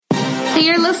Hey,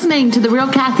 you're listening to The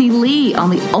Real Kathy Lee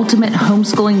on the Ultimate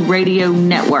Homeschooling Radio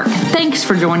Network. Thanks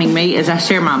for joining me as I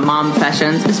share my mom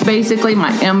sessions. It's basically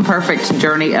my imperfect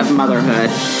journey of motherhood.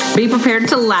 Be prepared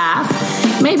to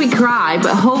laugh, maybe cry,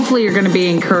 but hopefully you're going to be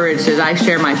encouraged as I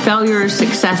share my failures,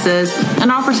 successes,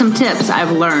 and offer some tips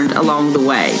I've learned along the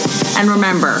way. And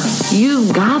remember,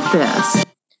 you've got this.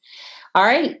 All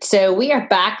right, so we are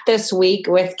back this week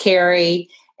with Keri,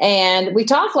 and we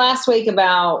talked last week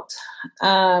about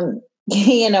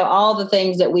all the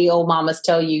things that we old mamas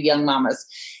tell you young mamas,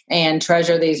 and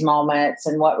treasure these moments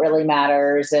and what really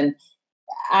matters. And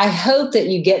I hope that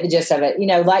you get the gist of it.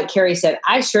 Like Keri said,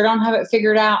 I sure don't have it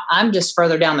figured out. I'm just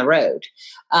further down the road.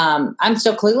 I'm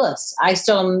still clueless. I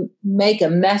still make a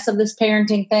mess of this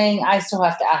parenting thing. I still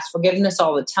have to ask forgiveness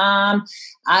all the time.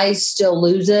 I still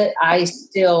lose it. I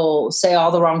still say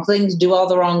all the wrong things, do all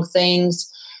the wrong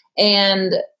things.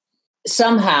 And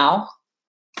somehow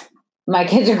my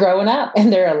kids are growing up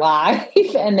and they're alive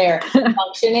and they're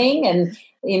functioning, and,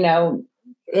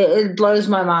 it blows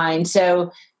my mind.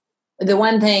 So the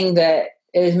one thing that,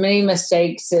 as many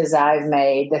mistakes as I've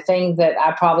made, the thing that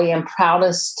I probably am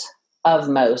proudest of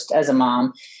most as a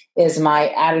mom is my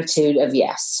attitude of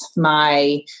yes,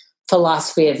 my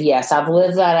philosophy of yes. I've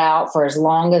lived that out for as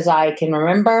long as I can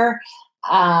remember.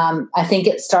 I think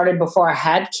it started before I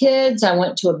had kids. I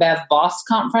went to a Bev Boss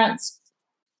conference.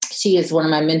 She is one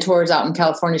of my mentors out in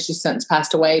California. She's since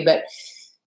passed away. But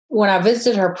when I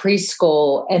visited her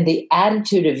preschool, and the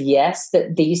attitude of yes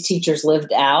that these teachers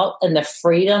lived out, and the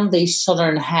freedom these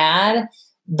children had,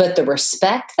 but the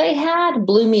respect they had,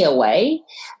 blew me away.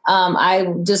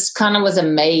 I just kind of was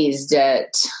amazed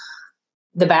at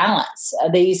the balance.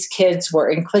 These kids were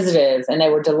inquisitive, and they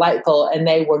were delightful, and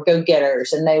they were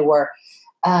go-getters, and they were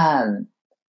on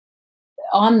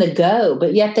the go,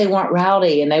 but yet they weren't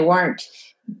rowdy, and they weren't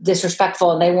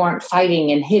disrespectful, and they weren't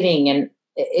fighting and hitting. And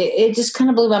it just kind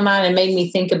of blew my mind and made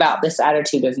me think about this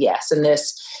attitude of yes, and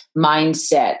this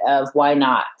mindset of why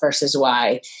not versus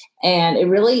why. And it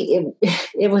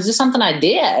was just something I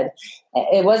did.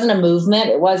 It wasn't a movement.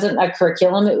 It wasn't a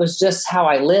curriculum. It was just how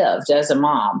I lived as a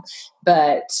mom.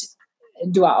 But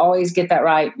do I always get that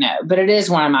right? No, but it is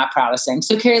one of my proudest things.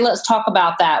 So Keri, let's talk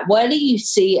about that. What do you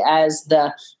see as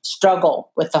the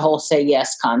struggle with the whole say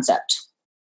yes concept?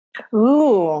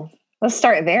 Ooh, let's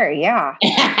start there. Yeah.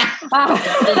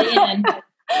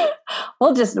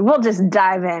 We'll just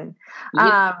dive in.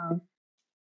 Yeah.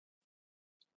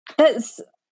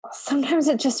 Sometimes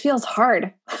it just feels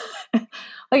hard.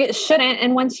 Like it shouldn't.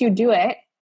 And once you do it,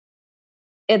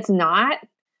 it's not.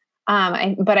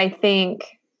 But I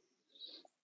think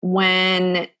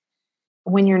when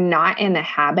you're not in the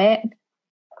habit,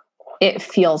 it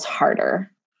feels harder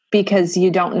because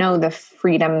you don't know the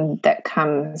freedom that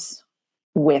comes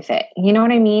with it. You know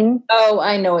what I mean? Oh,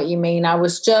 I know what you mean. I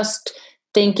was just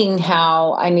thinking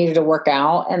how I needed to work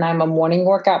out, and I'm a morning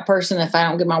workout person. If I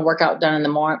don't get my workout done in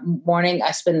the morning,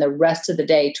 I spend the rest of the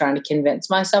day trying to convince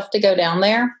myself to go down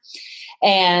there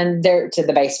and there to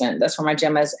the basement. That's where my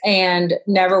gym is. And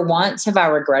never once have I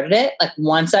regretted it. Like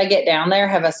once I get down there,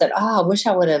 have I said, oh, I wish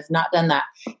I would have not done that.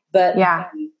 But yeah,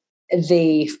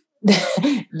 the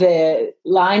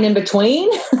line in between,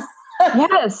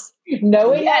 yes,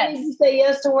 knowing I need to say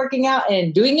yes to working out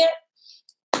and doing it,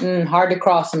 hard to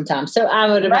cross sometimes. So I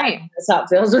would imagine that's how it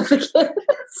feels with the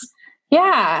kids.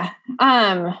 Yeah.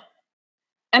 And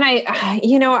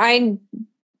I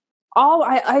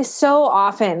so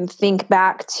often think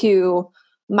back to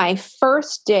my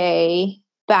first day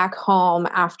back home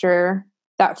after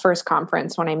that first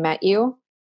conference when I met you.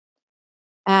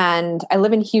 And I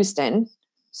live in Houston,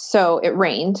 so it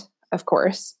rained, of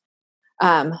course.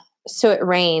 So it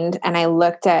rained, and I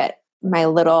looked at my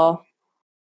little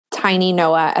tiny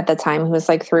Noah at the time, who was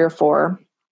like 3 or 4,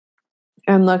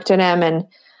 and looked at him, and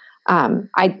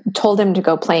I told him to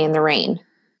go play in the rain.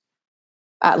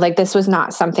 Like this was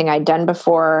not something I'd done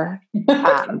before.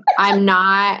 I'm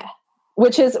not,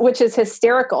 which is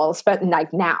hysterical, but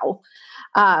like now.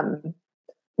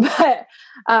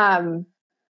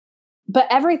 But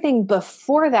everything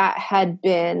before that had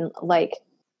been like,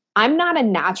 I'm not a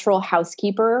natural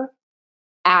housekeeper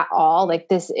at all. Like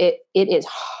this, it is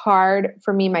hard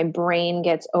for me. My brain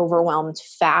gets overwhelmed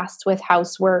fast with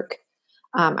housework.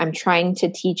 I'm trying to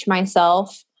teach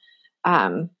myself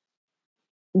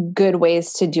good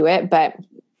ways to do it, but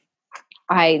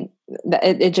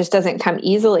it just doesn't come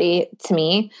easily to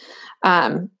me.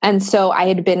 And so I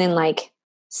had been in like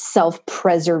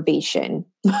self-preservation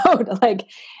mode. Like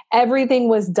everything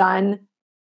was done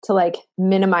to like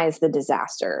minimize the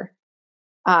disaster.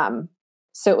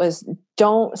 So it was,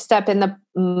 don't step in the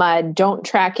mud, don't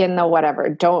track in the whatever,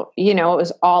 don't, it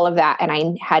was all of that. And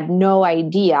I had no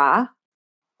idea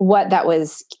what that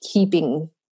was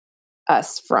keeping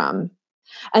us from.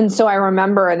 And so I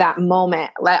remember that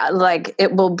moment, like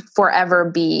it will forever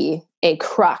be a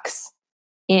crux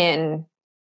in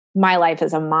my life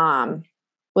as a mom,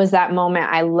 was that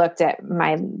moment I looked at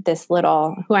this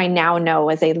little, who I now know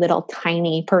is a little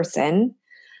tiny person,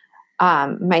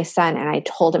 my son, and I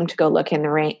told him to go look in the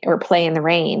rain or play in the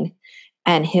rain.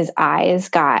 And his eyes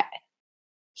got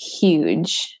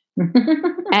huge.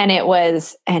 And it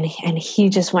was, and he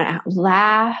just went out,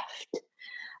 laughed.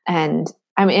 And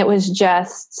I mean, it was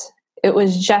just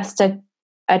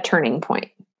a turning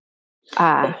point.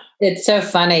 It's so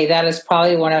funny. That is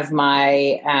probably one of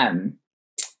my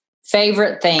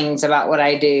favorite things about what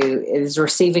I do is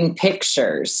receiving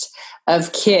pictures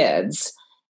of kids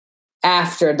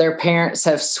after their parents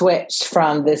have switched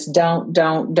from this don't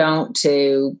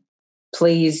to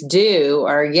please do,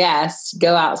 or yes,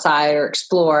 go outside or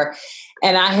explore.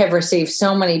 And I have received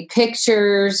so many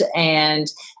pictures and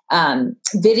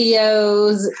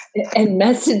videos and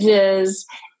messages.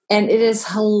 And it is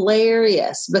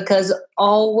hilarious because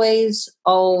always,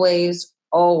 always,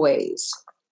 always,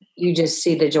 you just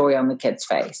see the joy on the kid's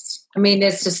face. I mean,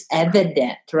 it's just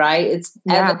evident, right? It's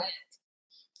evident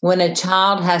when a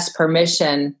child has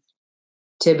permission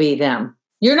to be them.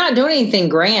 You're not doing anything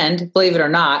grand, believe it or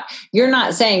not. You're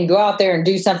not saying go out there and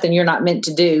do something you're not meant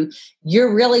to do.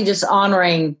 You're really just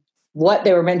honoring what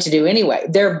they were meant to do anyway.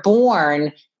 They're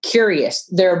born curious.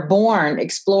 They're born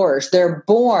explorers. They're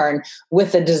born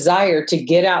with a desire to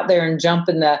get out there and jump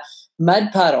in the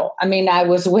mud puddle. I mean, I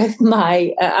was with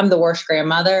I'm the worst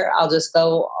grandmother. I'll just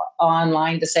go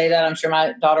online to say that. I'm sure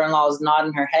my daughter-in-law is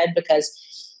nodding her head because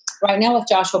right now with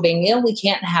Joshua being ill, we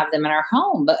can't have them in our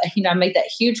home. But, I make that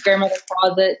huge grandmother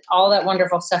closet, all that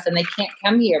wonderful stuff, and they can't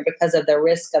come here because of the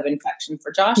risk of infection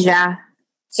for Joshua. Yeah.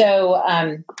 So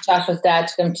Joshua's dad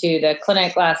took him to the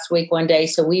clinic last week one day.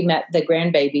 So we met the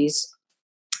grandbabies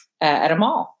at a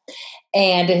mall.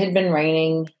 And it had been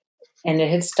raining and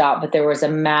it had stopped, but there was a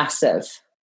massive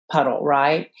puddle,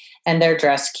 right? And they're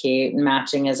dressed cute and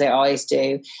matching as they always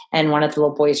do. And one of the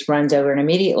little boys runs over and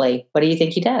immediately, what do you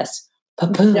think he does?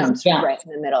 Boom, jumps right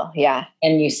in the middle. Yeah.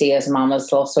 And you see his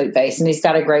mama's little sweet face, and he's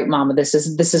got a great mama. This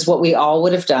is what we all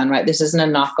would have done, right? This isn't a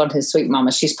knock on his sweet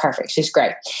mama. She's perfect. She's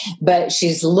great. But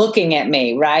she's looking at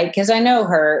me, right? Because I know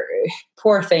her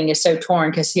poor thing is so torn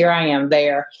because here I am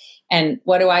there. And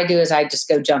what do? I just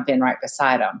go jump in right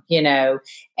beside him,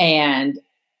 and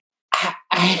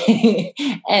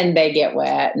and they get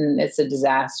wet and it's a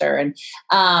disaster. And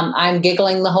I'm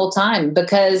giggling the whole time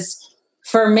because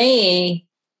for me,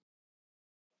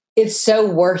 it's so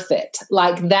worth it.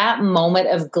 Like that moment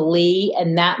of glee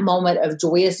and that moment of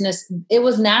joyousness, it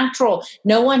was natural.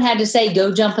 No one had to say,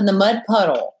 go jump in the mud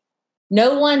puddle.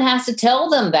 No one has to tell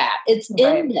them that. It's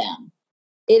in them.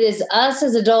 It is us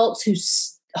as adults who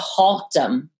halt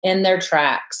them in their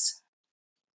tracks.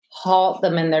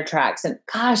 And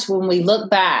gosh, when we look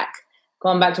back,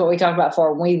 going back to what we talked about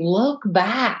before, when we look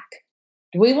back,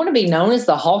 do we want to be known as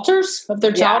the halters of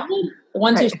their childhood? The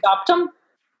ones who stopped them?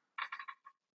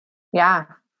 Yeah.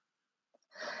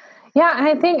 Yeah. And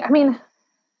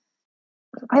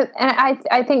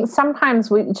I think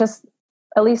sometimes we just,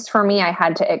 at least for me, I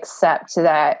had to accept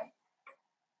that,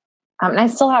 and I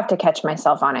still have to catch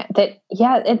myself on it, that,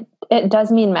 it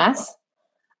does mean mess.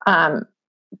 But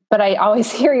I always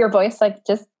hear your voice, like,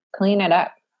 just clean it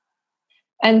up.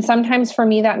 And sometimes for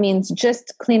me, that means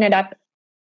just clean it up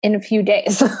in a few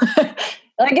days.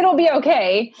 Like, it'll be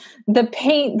okay. The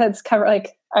paint that's covered,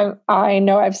 like, I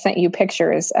know I've sent you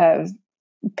pictures of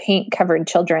paint covered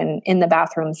children in the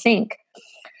bathroom sink,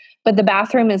 but the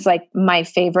bathroom is like my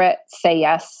favorite say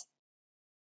yes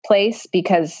place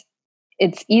because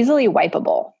it's easily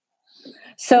wipeable.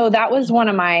 So that was one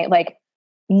of my, like,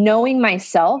 knowing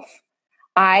myself,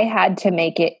 I had to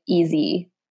make it easy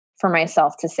for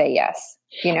myself to say yes.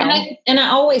 And I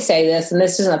always say this, and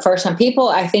this isn't the first time. People,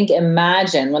 I think,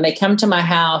 imagine when they come to my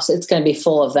house, it's going to be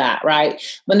full of that, right?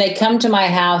 When they come to my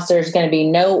house, there's going to be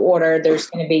no order. There's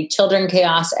going to be children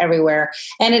chaos everywhere.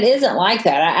 And it isn't like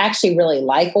that. I actually really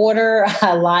like order.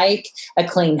 I like a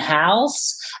clean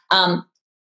house.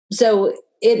 So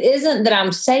it isn't that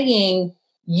I'm saying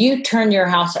you turn your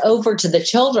house over to the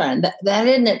children. That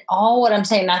isn't at all what I'm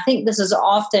saying. I think this is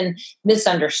often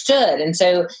misunderstood. And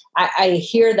so I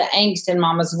hear the angst in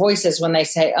mama's voices when they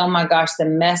say, oh my gosh, the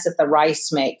mess that the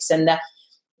rice makes. And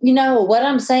what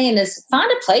I'm saying is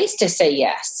find a place to say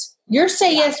yes. Your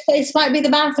say yes place might be the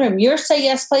bathroom. Your say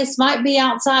yes place might be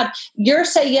outside. Your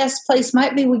say yes place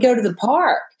might be we go to the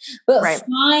park. But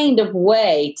find a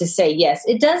way to say yes.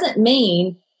 It doesn't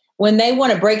mean when they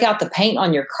want to break out the paint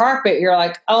on your carpet, you're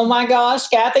like, oh my gosh,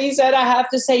 Kathy said I have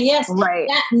to say yes. Right.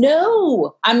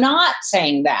 No, I'm not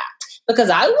saying that because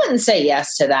I wouldn't say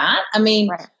yes to that. I mean,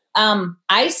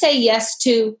 I say yes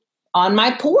to on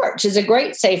my porch is a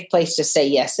great safe place to say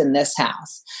yes in this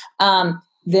house.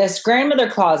 This grandmother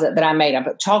closet that I made, I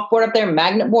put chalkboard up there,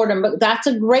 magnet board, but that's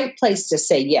a great place to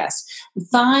say yes.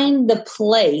 Find the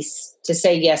place to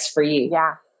say yes for you.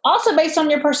 Yeah. Also based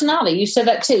on your personality. You said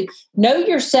that too. Know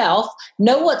yourself,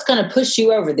 know what's going to push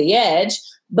you over the edge,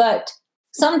 but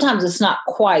sometimes it's not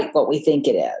quite what we think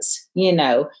it is,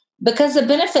 because the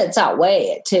benefits outweigh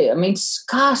it too. I mean,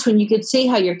 gosh, when you could see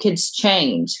how your kids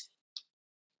change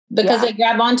because they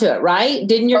grab onto it, right?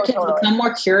 Didn't your kids become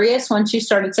more curious once you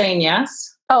started saying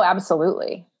yes? Oh,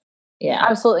 absolutely. Yeah,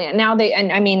 absolutely. And now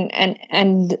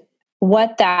and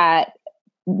what that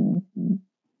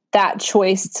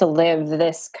choice to live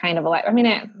this kind of a life. I mean,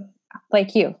 I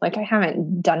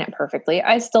haven't done it perfectly.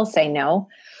 I still say no.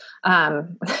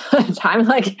 I'm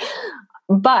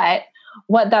but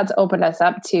what that's opened us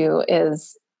up to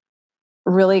is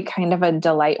really kind of a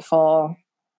delightful,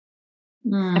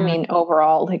 I mean,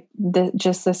 overall,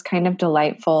 just this kind of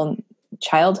delightful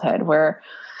childhood where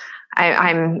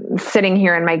I'm sitting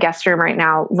here in my guest room right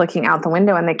now, looking out the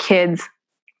window, and the kids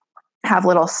have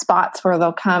little spots where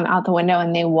they'll come out the window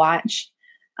and they watch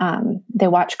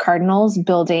cardinals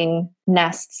building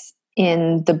nests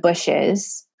in the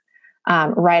bushes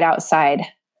right outside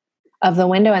of the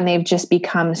window. And they've just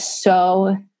become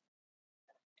so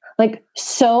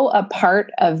a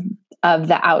part of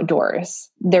the outdoors.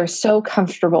 They're so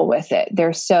comfortable with it.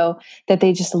 They're so that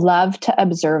they just love to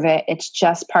observe it. It's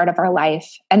just part of our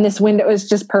life. And this window is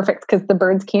just perfect because the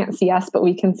birds can't see us, but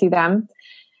we can see them.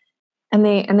 And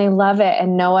they love it.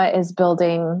 And Noah is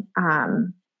building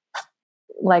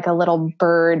like a little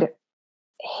bird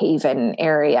haven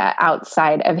area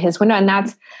outside of his window. And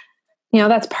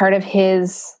that's part of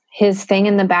his thing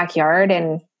in the backyard.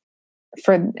 And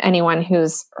for anyone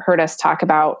who's heard us talk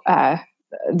about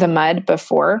the mud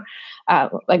before,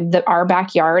 our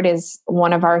backyard is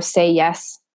one of our say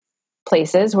yes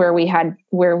places where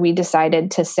we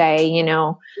decided to say,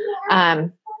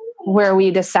 where we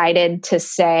decided to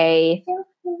say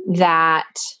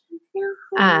that,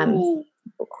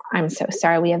 I'm so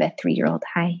sorry. We have a 3-year-old.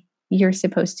 Hi. You're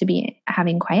supposed to be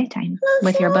having quiet time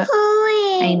with your book.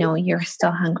 I know you're still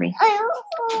hungry.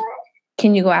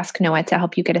 Can you go ask Noah to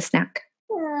help you get a snack?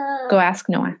 Go ask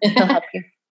Noah. He'll help you.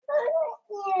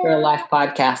 Real life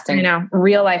podcasting. I know.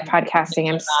 Real life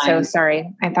podcasting. I'm so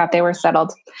sorry. I thought they were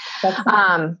settled.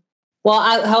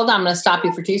 Well, hold on. I'm going to stop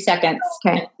you for 2 seconds.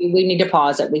 Okay. We need to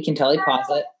pause it. We can totally pause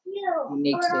it. We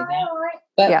need to do that.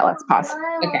 But, yeah, let's pause.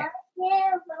 Okay.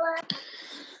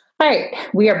 All right.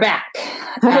 We are back.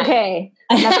 Okay.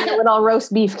 Nothing a little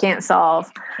roast beef can't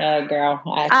solve. Oh, girl.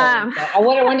 What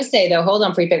I wanted to say, though, hold on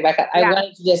before you pick back up. I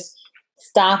wanted to just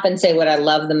stop and say what I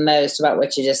love the most about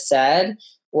what you just said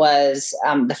was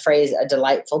the phrase, a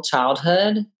delightful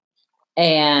childhood.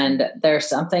 And there's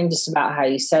something just about how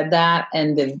you said that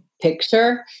and the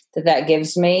picture that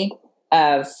gives me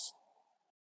of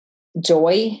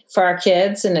joy for our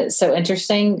kids. And it's so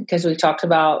interesting because we talked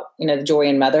about, the joy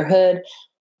in motherhood,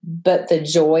 but the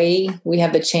joy we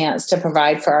have the chance to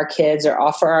provide for our kids or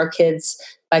offer our kids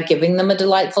by giving them a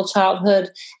delightful childhood.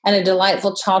 And a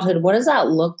delightful childhood, what does that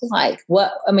look like?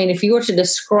 If you were to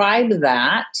describe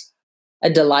that, a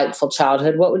delightful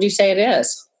childhood, what would you say it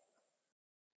is?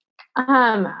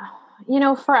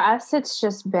 For us, it's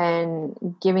just been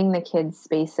giving the kids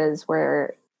spaces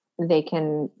where they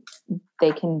can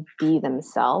be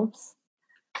themselves,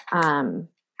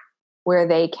 where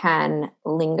they can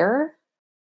linger.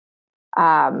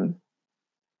 I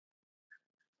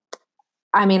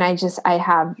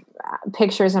have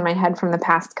pictures in my head from the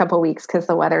past couple of weeks because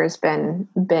the weather has been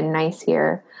nice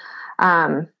here,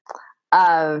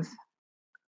 of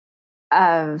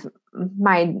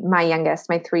my youngest,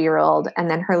 my 3-year-old, and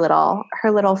then her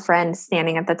little friend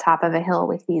standing at the top of a hill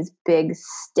with these big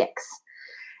sticks,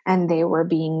 and they were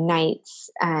being knights.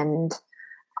 And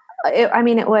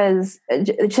it was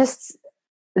just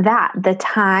that the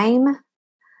time,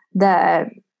 the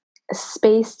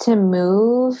space to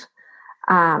move,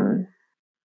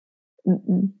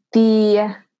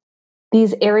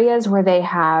 these areas where they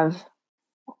have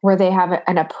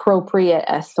an appropriate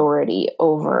authority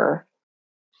over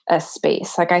a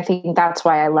space. I think that's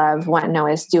why I love what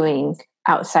Noah's doing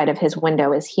outside of his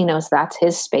window is he knows that's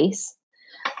his space.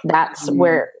 That's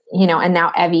where and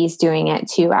now Evie's doing it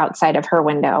too outside of her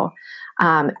window.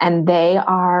 And they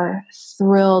are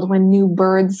thrilled when new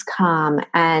birds come,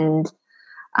 and,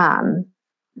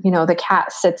 the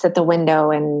cat sits at the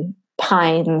window and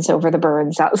pines over the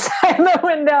birds outside the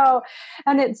window.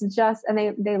 And it's just, and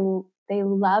they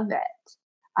love it.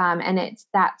 And it's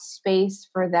that space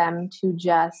for them to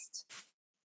just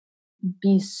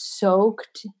be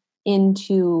soaked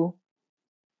into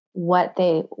what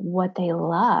they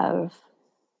love.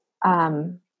 I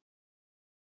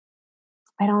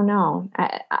don't know.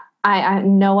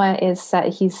 Noah is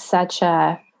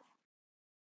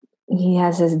he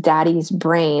has his daddy's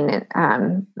brain,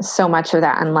 so much of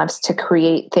that, and loves to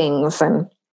create things and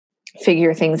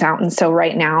figure things out. And so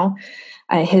right now,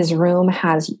 his room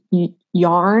has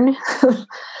yarn,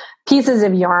 pieces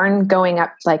of yarn going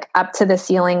up to the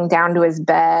ceiling, down to his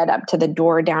bed, up to the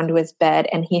door, down to his bed.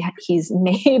 And he's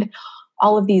made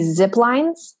all of these zip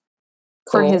lines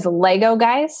for his Lego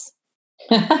guys.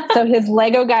 So his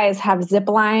Lego guys have zip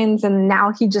lines, and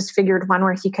now he just figured one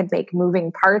where he could make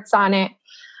moving parts on it.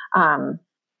 So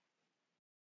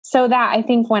that, I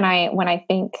think when I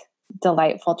think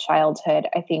delightful childhood,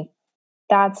 I think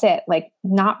that's it. Like,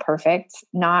 not perfect,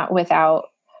 not without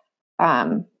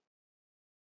bumps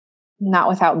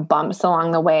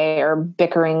along the way or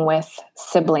bickering with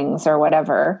siblings or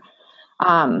whatever.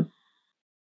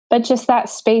 But just that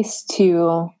space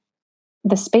and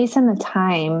the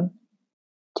time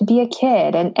to be a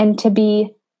kid and to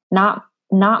be not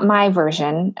my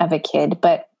version of a kid,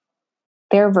 but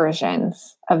their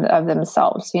versions of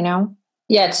themselves,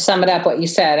 Yeah, to sum it up, what you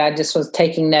said, I just was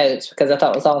taking notes because I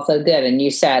thought it was all so good. And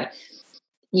you said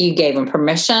you gave them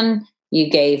permission, you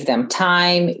gave them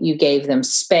time, you gave them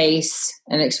space.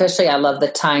 And especially I love the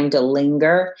time to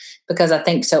linger, because I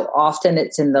think so often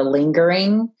it's in the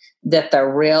lingering that the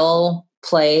real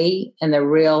play and the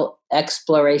real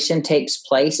exploration takes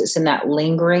place. It's in that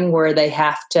lingering where they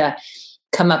have to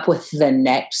come up with the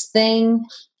next thing,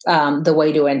 the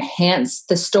way to enhance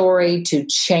the story, to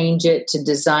change it, to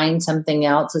design something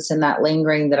else. It's in that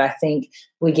lingering that I think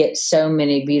we get so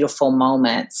many beautiful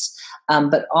moments.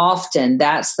 But often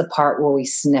that's the part where we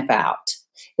snip out.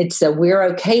 It's that we're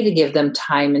okay to give them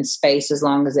time and space as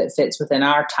long as it fits within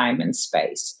our time and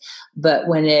space. But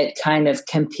when it kind of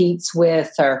competes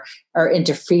with or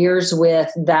interferes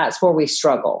with, that's where we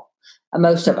struggle,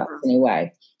 most of us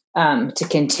anyway, to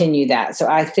continue that. So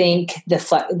I think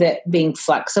that being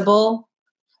flexible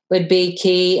would be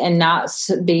key, and not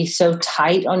be so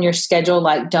tight on your schedule.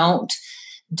 Like, don't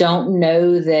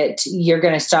know that you're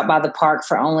going to stop by the park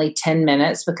for only 10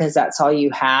 minutes because that's all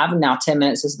you have. Now, 10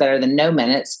 minutes is better than no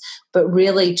minutes, but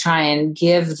really try and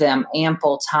give them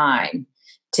ample time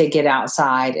to get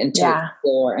outside and to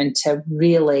explore and to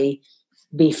really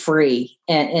be free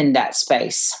in that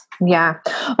space. Yeah.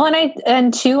 Well,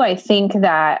 and two, I think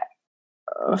that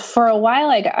for a while,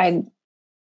 I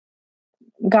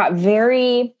got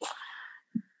very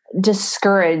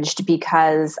discouraged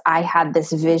because I had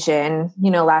this vision.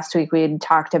 Last week we had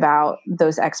talked about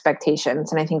those expectations.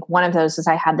 And I think one of those is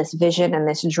I had this vision and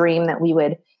this dream that we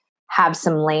would have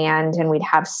some land and we'd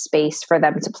have space for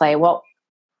them to play. Well,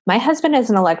 my husband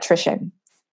is an electrician.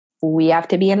 We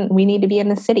need to be in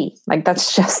the city. Like,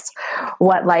 that's just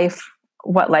what life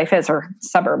is, or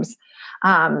suburbs.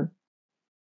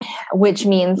 Which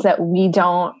means that we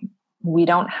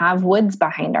don't have woods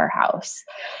behind our house.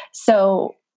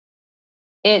 So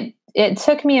it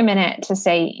took me a minute to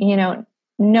say,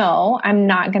 no, I'm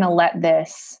not going to let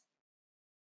this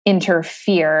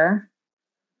interfere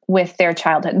with their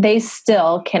childhood. They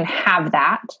still can have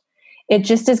that. It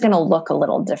just is going to look a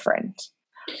little different.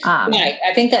 Right.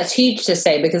 I think that's huge to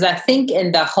say, because I think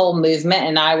in the whole movement,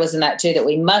 and I was in that too, that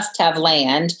we must have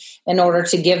land in order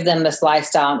to give them this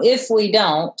lifestyle. If we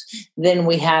don't, then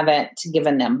we haven't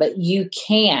given them. But you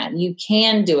can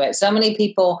do it. So many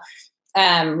people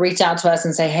reach out to us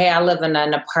and say, hey, I live in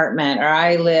an apartment, or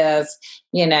I live,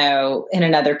 in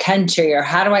another country, or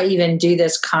how do I even do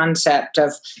this concept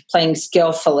of playing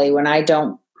skillfully when I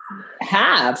don't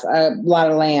have a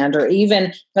lot of land, or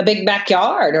even a big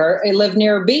backyard, or I live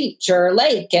near a beach or a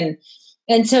lake. And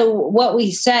so what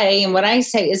we say, and what I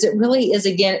say, is it really is,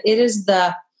 again, it is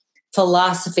the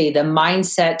philosophy, the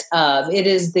mindset of, it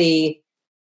is the,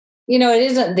 it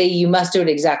isn't the, you must do it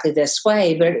exactly this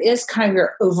way, but it is kind of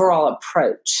your overall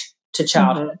approach to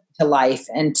childhood, to life,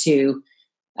 and to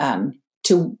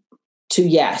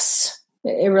yes,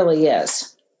 it really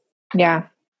is. Yeah.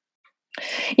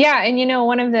 Yeah. And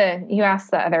one of you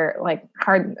asked the other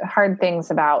hard things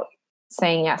about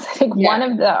saying yes. I think one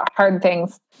of the hard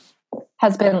things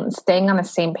has been staying on the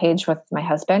same page with my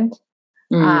husband.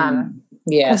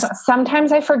 Yes.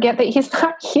 Sometimes I forget that he's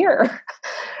not here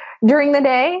during the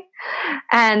day.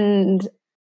 And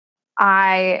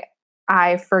I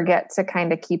forget to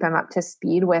kind of keep him up to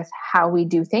speed with how we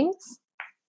do things.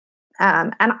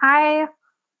 And I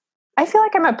feel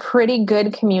like I'm a pretty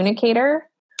good communicator.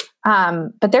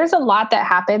 But there's a lot that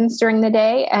happens during the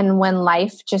day. And when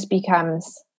life just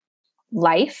becomes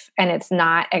life and it's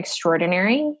not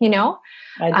extraordinary,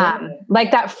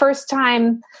 like that first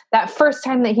time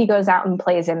that he goes out and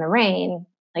plays in the rain,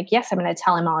 like, yes, I'm going to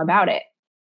tell him all about it.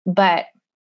 But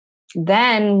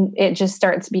then it just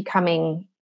starts becoming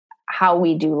how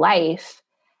we do life.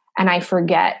 And I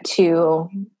forget to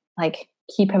like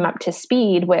keep him up to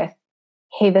speed with,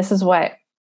 hey, this is what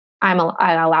I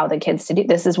allow the kids to do.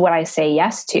 This is what I say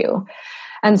yes to.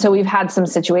 And so we've had some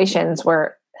situations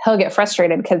where he'll get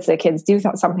frustrated because the kids do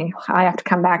something. I have to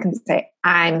come back and say,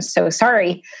 I'm so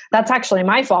sorry. That's actually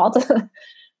my fault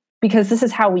because this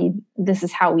is how we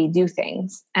do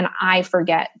things. And I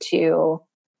forget to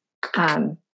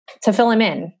fill him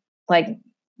in, like,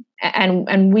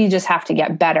 and we just have to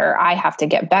get better. I have to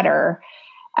get better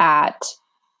at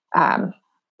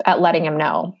letting him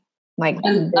know. Like,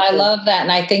 I love that.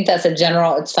 And I think that's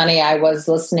it's funny. I was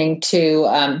listening to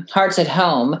Hearts at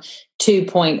Home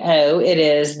 2.0. It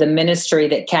is the ministry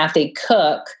that Kathy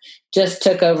Cook just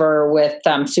took over with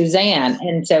Suzanne.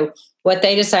 And so what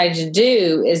they decided to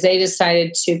do is they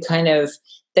decided to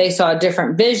they saw a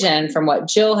different vision from what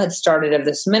Jill had started of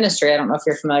this ministry. I don't know if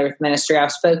you're familiar with ministry.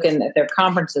 I've spoken at their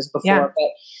conferences before, but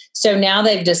so now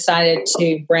they've decided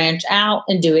to branch out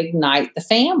and do Ignite the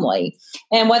Family.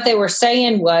 And what they were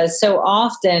saying was, so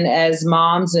often as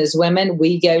moms and as women,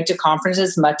 we go to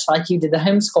conferences, much like you did the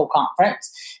homeschool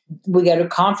conference. We go to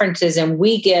conferences and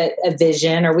we get a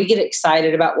vision or we get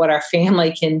excited about what our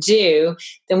family can do.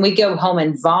 Then we go home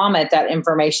and vomit that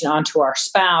information onto our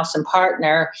spouse and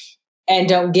partner and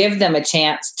don't give them a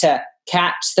chance to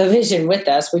catch the vision with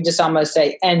us. We just almost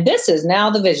say, and this is now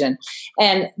the vision.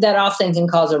 And that often can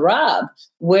cause a rub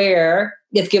where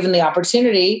if given the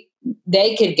opportunity,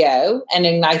 they could go and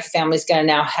Ignite the Family is going to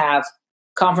now have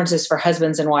conferences for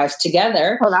husbands and wives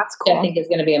together. Oh, that's cool. I think is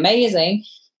going to be amazing.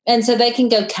 And so they can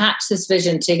go catch this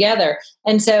vision together.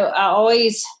 And so I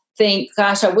always think,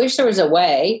 gosh, I wish there was a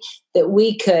way that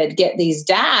we could get these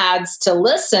dads to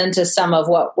listen to some of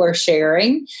what we're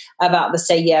sharing about the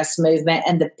Say Yes movement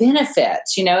and the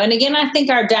benefits, And again, I think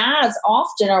our dads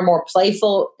often are more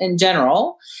playful in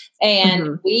general,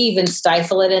 and we even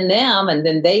stifle it in them. And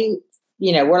then they,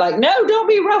 we're like, no, don't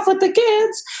be rough with the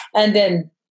kids. And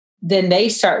then they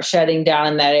start shutting down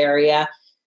in that area.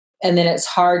 And then it's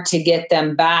hard to get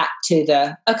them back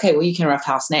to okay, well, you can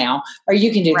roughhouse now, or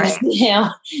you can do this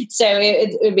now. So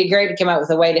it would be great to come up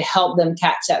with a way to help them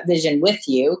catch that vision with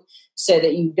you so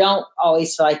that you don't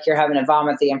always feel like you're having to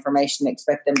vomit the information and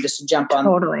expect them just to jump on.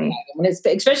 Totally.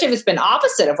 Especially if it's been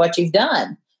opposite of what you've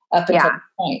done up until that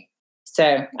point.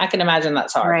 So I can imagine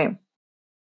that's hard. Right.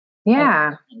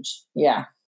 Yeah. Yeah.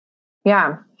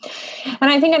 Yeah.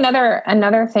 And I think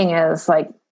another thing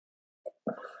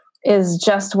is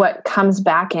just what comes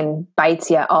back and bites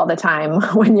you all the time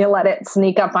when you let it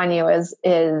sneak up on you is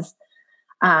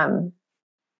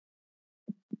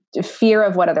fear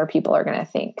of what other people are going to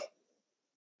think.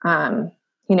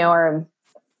 Or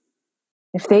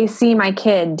if they see my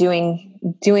kid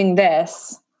doing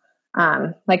this,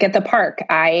 like at the park,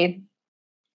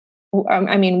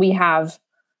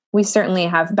 we certainly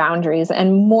have boundaries,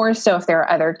 and more so if there are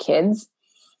other kids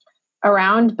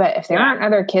around. But if there aren't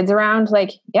other kids around,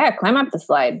 like, yeah, climb up the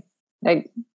slide. Like,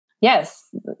 yes,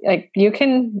 like you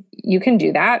can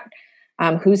do that.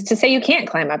 Who's to say you can't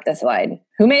climb up the slide?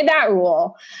 Who made that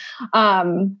rule?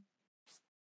 And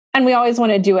we always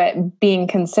want to do it being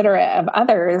considerate of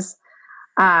others.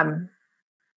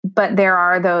 But there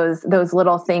are those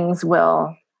little things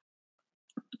will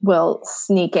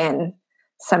sneak in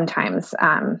sometimes.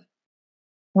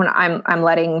 When I'm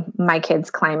letting my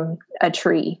kids climb a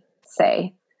tree,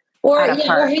 say, or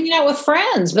hanging out with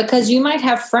friends, because you might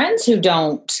have friends who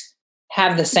don't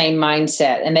have the same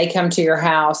mindset and they come to your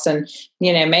house and,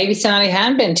 maybe somebody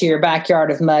hadn't been to your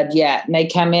backyard of mud yet. And they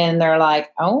come in and they're like,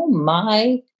 oh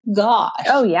my gosh.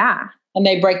 Oh yeah. And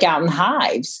they break out in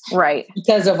hives. Right.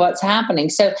 Because of what's happening.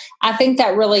 So I think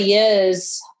that really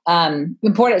is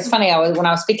important. It's funny. When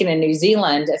I was speaking in New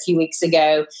Zealand a few weeks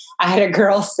ago, I had a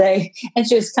girl say, and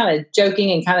she was kind of joking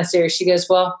and kind of serious. She goes,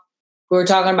 well, we were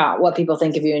talking about what people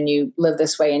think of you and you live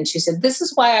this way. And she said, this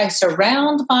is why I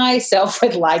surround myself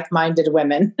with like-minded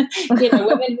women,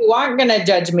 women who aren't going to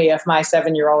judge me if my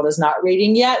 7-year-old is not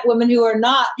reading yet, women who are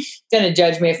not going to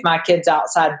judge me if my kid's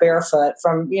outside barefoot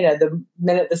from, the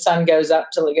minute the sun goes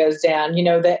up till it goes down,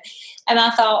 that. And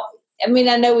I thought, I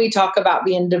know we talk about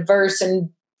being diverse and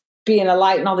being a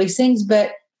light and all these things,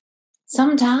 but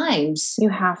sometimes you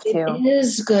have to. It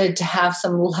is good to have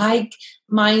some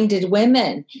like-minded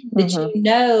women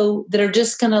that that are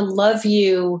just going to love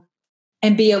you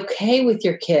and be okay with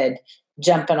your kid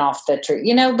jumping off the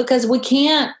tree. Because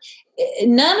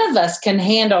none of us can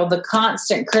handle the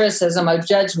constant criticism of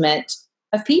judgment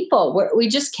of people. We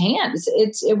just can't.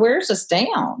 It wears us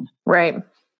down. Right.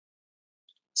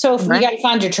 So you got to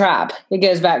find your tribe. It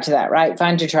goes back to that, right?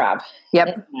 Find your tribe.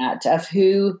 Yep. Of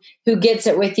who gets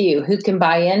it with you, who can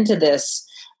buy into this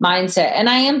mindset. And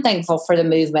I am thankful for the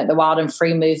movement, the Wild and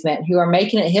Free movement, who are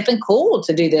making it hip and cool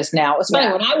to do this now. It's funny,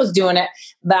 when I was doing it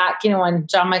back, when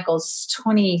John Michael's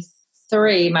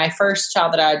 23, my first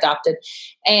child that I adopted,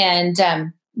 and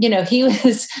he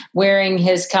was wearing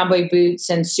his cowboy boots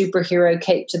and superhero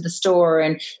cape to the store,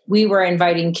 and we were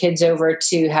inviting kids over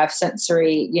to have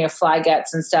sensory, fly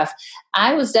guts and stuff.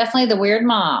 I was definitely the weird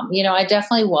mom. I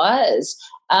definitely was.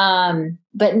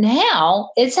 But now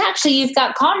it's actually, you've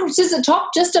got conferences that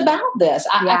talk just about this.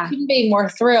 I couldn't be more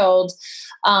thrilled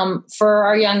for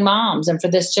our young moms and for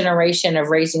this generation of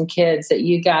raising kids that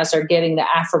you guys are getting the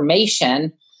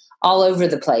affirmation all over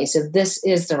the place. If this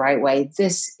is the right way,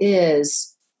 this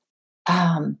is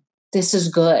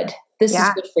good. This is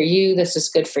good for you. This is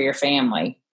good for your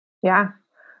family. Yeah.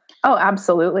 Oh,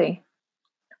 absolutely.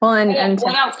 Well, and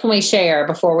what else can we share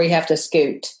before we have to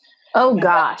scoot? Oh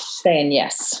gosh. Saying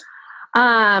yes.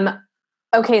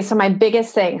 Okay. So my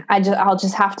biggest thing, I'll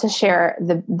just have to share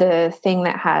the thing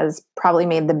that has probably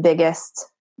made the biggest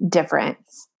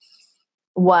difference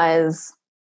was,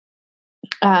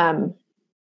 when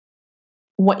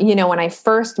I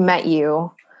first met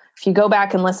you. If you go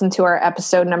back and listen to our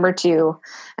episode number 2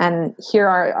 and hear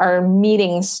our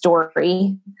meeting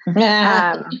story.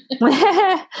 Oh,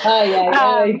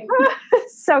 yeah.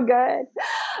 So good.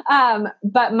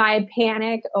 But my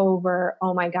panic over,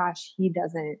 oh my gosh, he's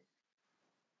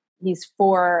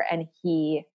 4 and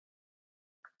he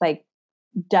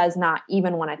does not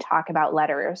even want to talk about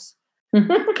letters.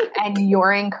 And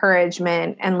your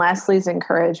encouragement and Leslie's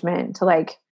encouragement to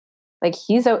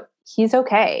he's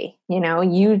okay.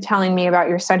 You telling me about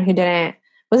your son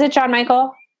was it John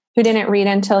Michael who didn't read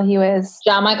until he was?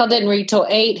 John Michael didn't read till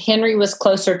 8. Henry was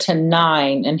closer to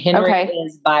 9. And Henry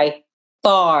is by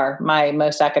far my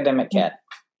most academic kid.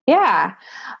 Yeah.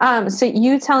 So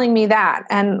you telling me that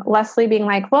and Leslie being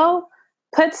like, well,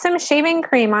 put some shaving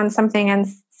cream on something and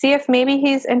see if maybe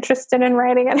he's interested in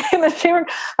writing it in the shaving.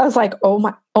 I was like, oh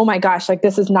my gosh,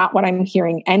 this is not what I'm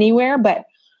hearing anywhere, but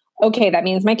okay, that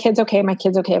means my kid's okay, my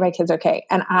kid's okay, my kid's okay.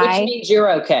 And which means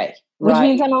you're okay. Which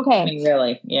means I'm okay.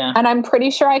 Really, yeah. And I'm pretty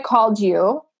sure I called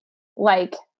you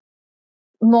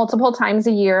multiple times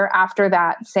a year after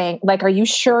that saying, are you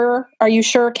sure? Are you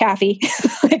sure, Kathy?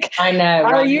 I know.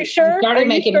 Are you sure? You started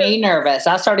making me nervous.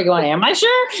 I started going, am I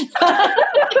sure?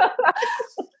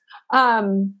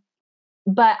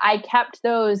 But I kept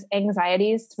those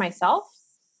anxieties to myself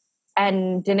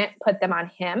and didn't put them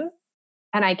on him.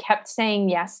 And I kept saying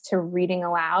yes to reading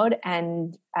aloud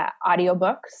and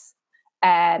audiobooks.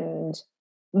 And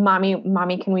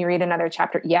mommy, can we read another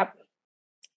chapter? Yep.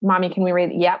 Mommy, can we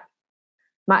read? Yep.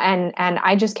 And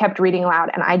I just kept reading aloud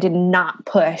and I did not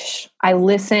push. I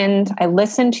listened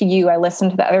to you. I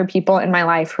listened to the other people in my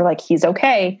life who were like, he's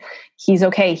okay. He's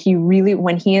okay. He really,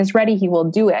 when he is ready, he will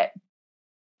do it.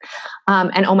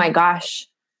 And oh my gosh,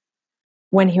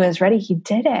 when he was ready, he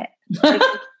did it.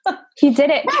 He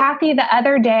did it. Kathy, the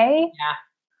other day,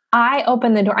 I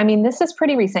opened the door. This is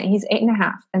pretty recent. He's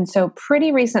 8.5. And so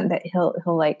pretty recent that he'll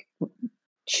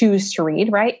choose to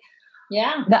read, right?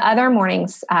 Yeah. The other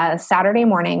mornings, Saturday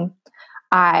morning,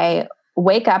 I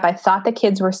wake up. I thought the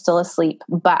kids were still asleep,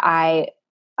 but I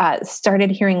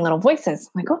started hearing little voices.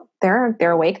 I'm like, oh,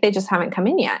 they're awake. They just haven't come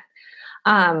in yet.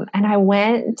 And I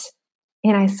went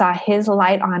and I saw his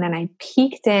light on and I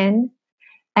peeked in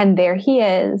and there he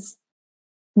is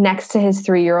next to his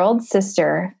 3-year-old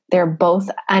sister. They're both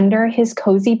under his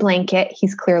cozy blanket.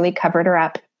 He's clearly covered her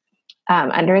up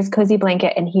under his cozy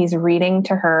blanket and he's reading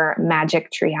to her Magic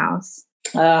Treehouse.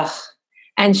 Ugh.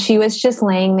 And she was just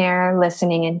laying there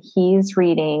listening and he's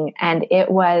reading. And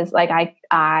it was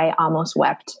I almost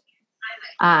wept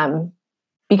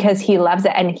because he loves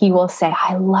it. And he will say,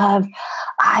 I love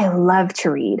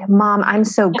to read. Mom, I'm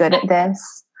so good at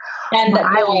this. And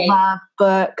I love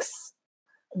books.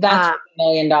 That's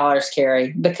 $1 million,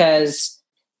 Keri, because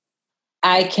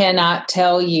I cannot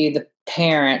tell you the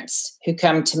parents who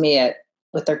come to me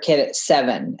with their kid at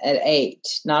 7, at 8,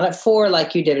 not at 4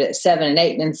 like you did, at 7 and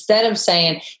 8. And instead of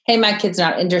saying, hey, my kid's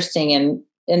not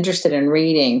interested in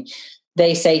reading,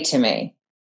 they say to me,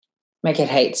 my kid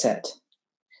hates it.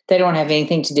 They don't have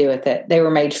anything to do with it. They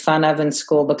were made fun of in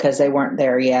school because they weren't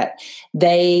there yet.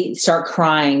 They start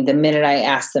crying the minute I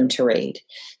ask them to read.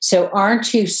 So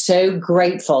aren't you so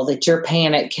grateful that your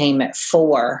panic came at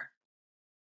 4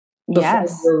 before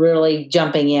you're really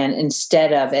jumping in,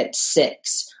 instead of at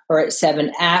 6 or at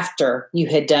 7 after you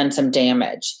had done some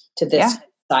damage to this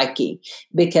psyche?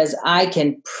 Because I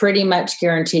can pretty much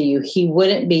guarantee you he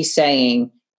wouldn't be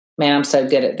saying, man, I'm so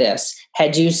good at this,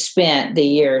 had you spent the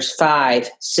years 5,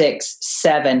 6,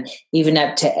 7, even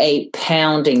up to 8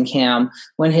 pounding him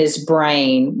when his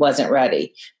brain wasn't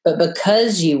ready. But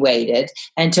because you waited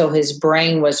until his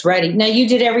brain was ready. Now, you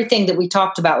did everything that we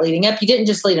talked about leading up. You didn't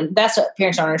just lead him. That's what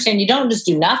parents don't understand. You don't just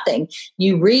do nothing.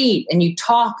 You read and you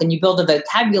talk and you build a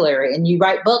vocabulary and you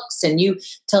write books and you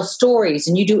tell stories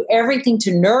and you do everything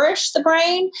to nourish the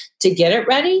brain, to get it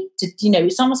ready.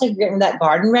 It's almost like you're getting that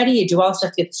garden ready. You do all the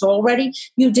stuff to get the soil ready.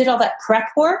 You did all that prep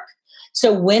work.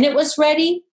 So when it was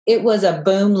ready, it was a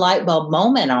boom light bulb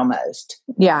moment almost.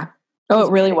 Yeah. Oh,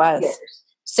 it really was.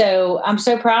 So I'm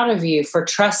so proud of you for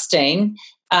trusting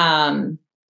the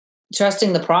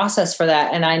process for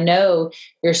that. And I know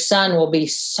your son will be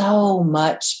so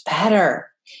much better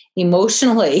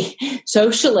emotionally,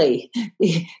 socially,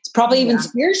 it's probably even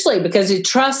spiritually, because he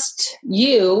trusts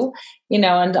you,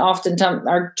 and often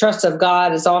our trust of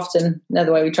God is often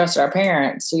another way we trusted our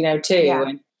parents, too. Yeah.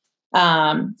 And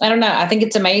I don't know. I think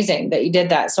it's amazing that you did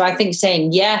that. So I think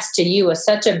saying yes to you was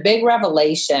such a big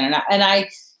revelation. And I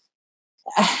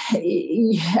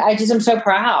just am so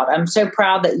proud. I'm so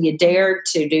proud that you dared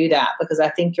to do that, because I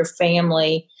think your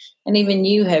family and even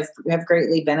you have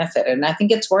greatly benefited. And I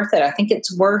think it's worth it. I think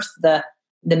it's worth the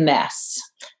mess.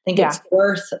 I think it's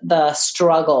worth the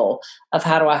struggle of,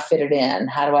 how do I fit it in?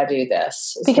 How do I do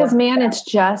this? Because it's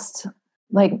just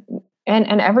like,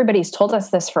 and everybody's told us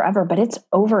this forever, but it's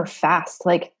over fast.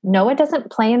 Like Noah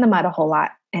doesn't play in the mud a whole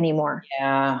lot anymore.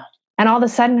 Yeah. And all of a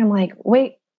sudden I'm like,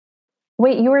 wait,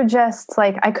 you were just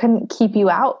like, I couldn't keep you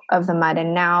out of the mud.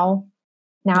 And now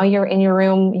you're in your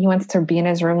room. He wants to be in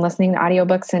his room listening to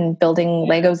audiobooks and building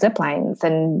Lego zip lines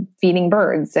and feeding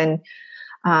birds. And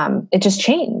it just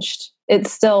changed.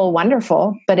 It's still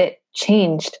wonderful, but it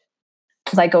changed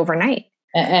like overnight.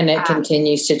 And it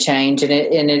continues to change. And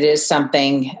it is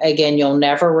something, again, you'll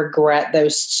never regret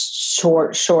those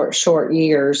short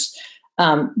years.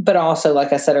 But also,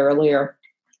 like I said earlier,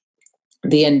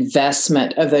 the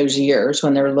investment of those years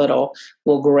when they're little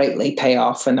will greatly pay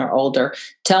off when they're older.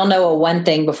 Tell Noah one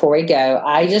thing before we go.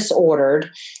 I just ordered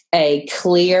a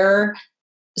clear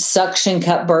suction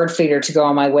cup bird feeder to go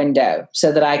on my window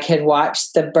so that I could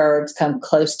watch the birds come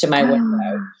close to my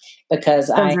window, because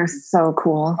those are so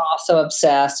cool. I'm also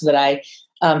obsessed, but I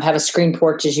have a screen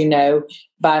porch, as you know,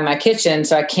 by my kitchen.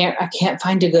 So I can't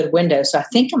find a good window. So I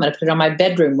think I'm going to put it on my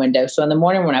bedroom window. So in the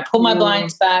morning when I pull my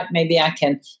blinds back, maybe I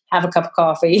can have a cup of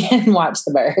coffee and watch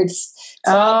the birds.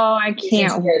 So I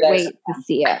can't wait to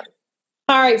see it.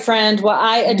 All right, friend. Well,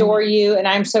 I adore you and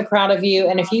I'm so proud of you.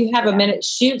 And if you have a minute,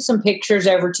 shoot some pictures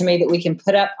over to me that we can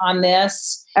put up on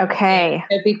this. Okay.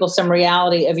 Show people some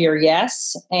reality of your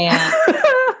yes. And,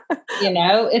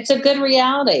 it's a good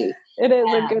reality. It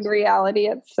is a good reality.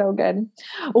 It's so good.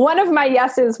 One of my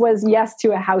yeses was yes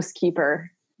to a housekeeper.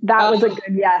 That was a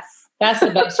good yes. That's the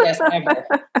best yes ever.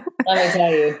 Let me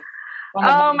tell you.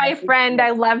 My friend, I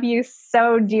love you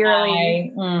so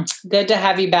dearly. Good to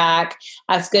have you back.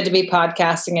 It's good to be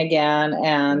podcasting again,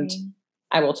 and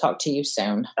I will talk to you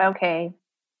soon. Okay.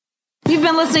 You've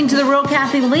been listening to The Real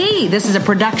Kathy Lee. This is a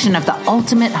production of the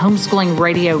Ultimate Homeschooling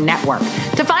Radio Network.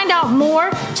 To find out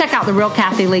more, check out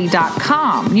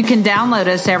therealkathylee.com. You can download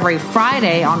us every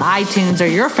Friday on iTunes or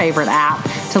your favorite app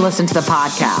to listen to the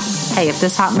podcast. Hey, if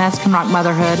this hot mess can rock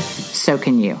motherhood, so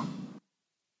can you.